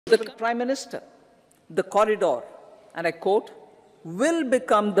The Prime Minister, the corridor, and I quote, will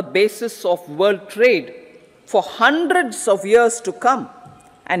become the basis of world trade for hundreds of years to come,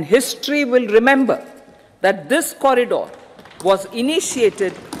 and history will remember that this corridor was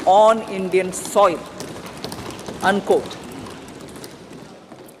initiated on Indian soil, unquote.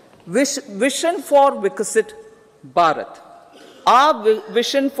 Vision for Vikasit Bharat. Our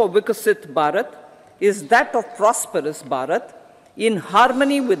vision for Vikasit Bharat is that of prosperous Bharat in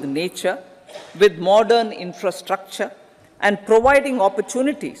harmony with nature, with modern infrastructure, and providing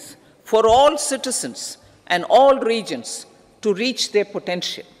opportunities for all citizens and all regions to reach their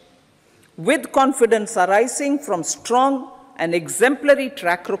potential. With confidence arising from strong and exemplary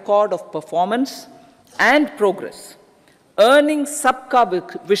track record of performance and progress, earning Sabka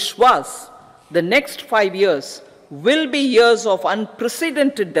Vishwas, the next 5 years will be years of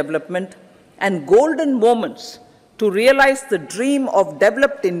unprecedented development and golden moments to realize the dream of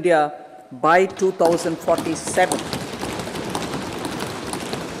developed India by 2047.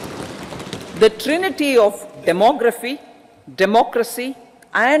 The trinity of demography, democracy,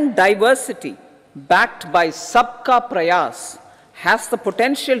 and diversity backed by Sabka Prayas has the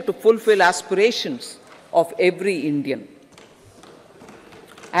potential to fulfill aspirations of every Indian.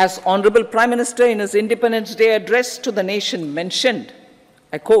 As Honorable Prime Minister in his Independence Day address to the nation mentioned,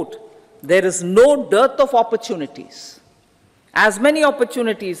 I quote, there is no dearth of opportunities, as many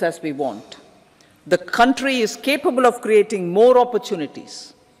opportunities as we want. The country is capable of creating more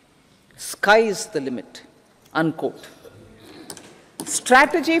opportunities. Sky is the limit, unquote.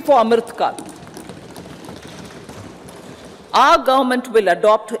 Strategy for Amrit Kal. Our government will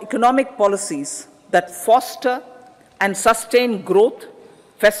adopt economic policies that foster and sustain growth,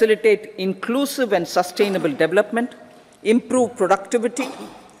 facilitate inclusive and sustainable development, improve productivity,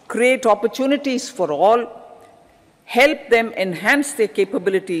 create opportunities for all, help them enhance their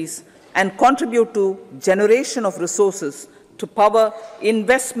capabilities, and contribute to generation of resources to power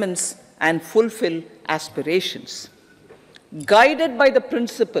investments and fulfill aspirations. Guided by the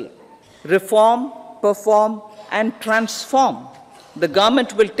principle, reform, perform, and transform, the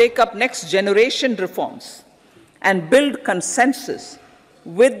government will take up next generation reforms and build consensus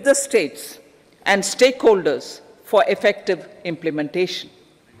with the states and stakeholders for effective implementation.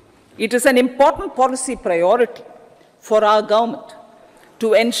 It is an important policy priority for our government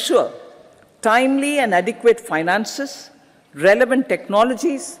to ensure timely and adequate finances, relevant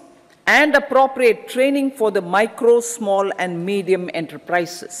technologies, and appropriate training for the micro, small, and medium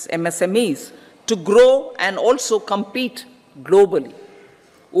enterprises, MSMEs, to grow and also compete globally.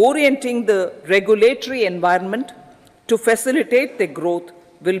 Orienting the regulatory environment to facilitate their growth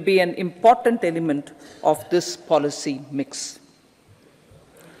will be an important element of this policy mix.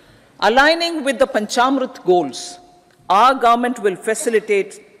 Aligning with the Panchamrit goals, our government will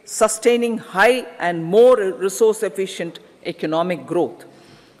facilitate sustaining high and more resource-efficient economic growth.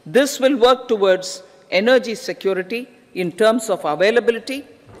 This will work towards energy security in terms of availability,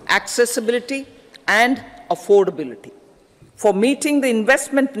 accessibility, and affordability. For meeting the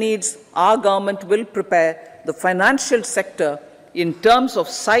investment needs, our government will prepare the financial sector in terms of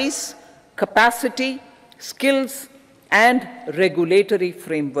size, capacity, skills, and regulatory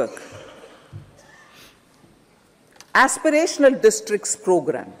framework. Aspirational Districts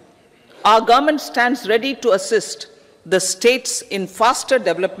Program. Our government stands ready to assist the states in faster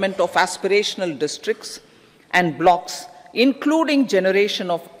development of aspirational districts and blocks, including generation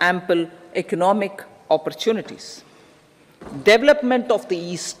of ample economic opportunities. Development of the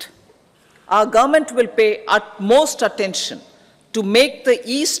East. Our government will pay utmost attention to make the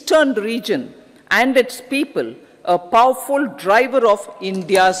eastern region and its people a powerful driver of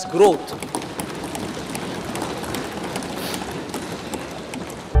India's growth.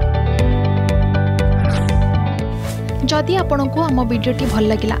 जदि आपंक आम भिडी भल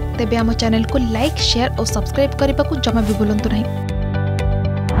लगा तेब आम channel को like share और subscribe करने को जमा भी भूलु नहीं।